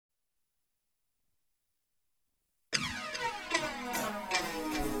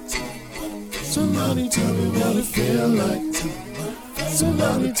Somebody tell me what it feel like.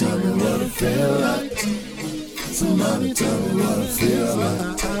 Somebody tell me what it feel like. Somebody tell me what it feels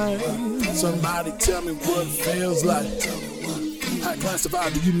like. Somebody tell me what it feels like. High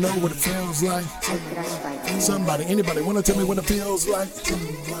classified, do you know what it feels like? Somebody, anybody wanna tell me what it feels like?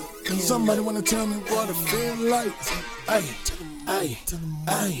 Somebody wanna tell me what it feels like? Hey, hey,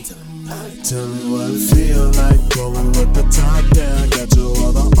 hey, tell me what it feels like. Going with the top down, got your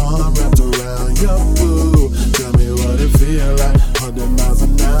other arm wrapped around your boo. Tell me what it feels like. 100 miles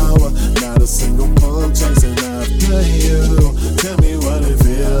an hour, not a single punk chasing after you. Tell me what it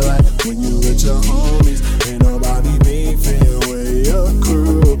feels like when you with your homies. Ain't nobody beefing with your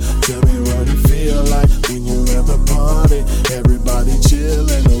crew. Tell me what it feel like when you at the party. Everybody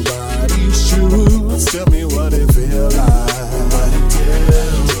chillin', nobody shoots. Tell me what it feel like. What it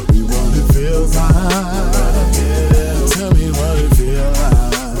feels. Tell me what it feels like. What it feels. Tell me what it feel like.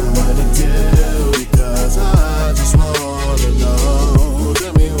 What it feels. Because I just wanna know.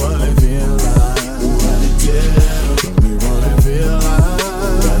 Tell me what it feel like. What it feels. Tell me what it feel like.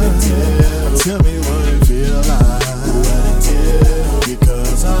 What it feels. Tell me what it feel like. What it feels.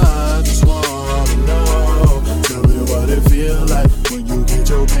 Because I just wanna know. Tell me what it feel like when you get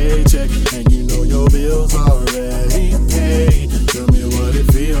your paycheck and you know your bills already paid. Tell me what it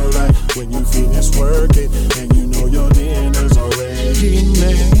feel like when you finish working and you know your dinner's already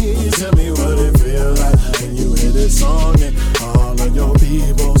made. Tell me what it feel like when you hear this song and all of your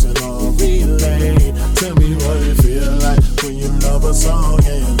peoples and all relate. Tell me what it feel like when you love a song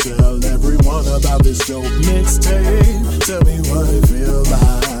and tell everyone about this dope mixtape. Tell me what it feel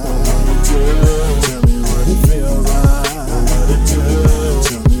like. Tell me what it feels like.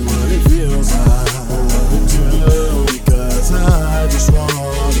 Tell me what it feels like. Because I just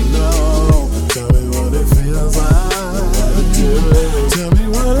wanna know. Tell me what it feels like. Tell me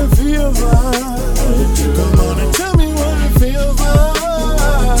what it feels like. Come on and tell me what it feels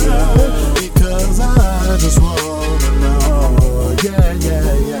like. Because I just wanna know. Yeah,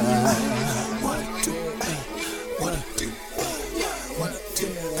 yeah, yeah. What it do? What it do? What it do?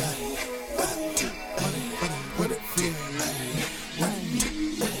 What it feel like?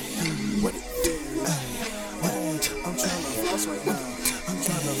 What it do? I'm tryna floss right now. I'm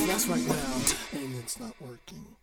tryna floss right now.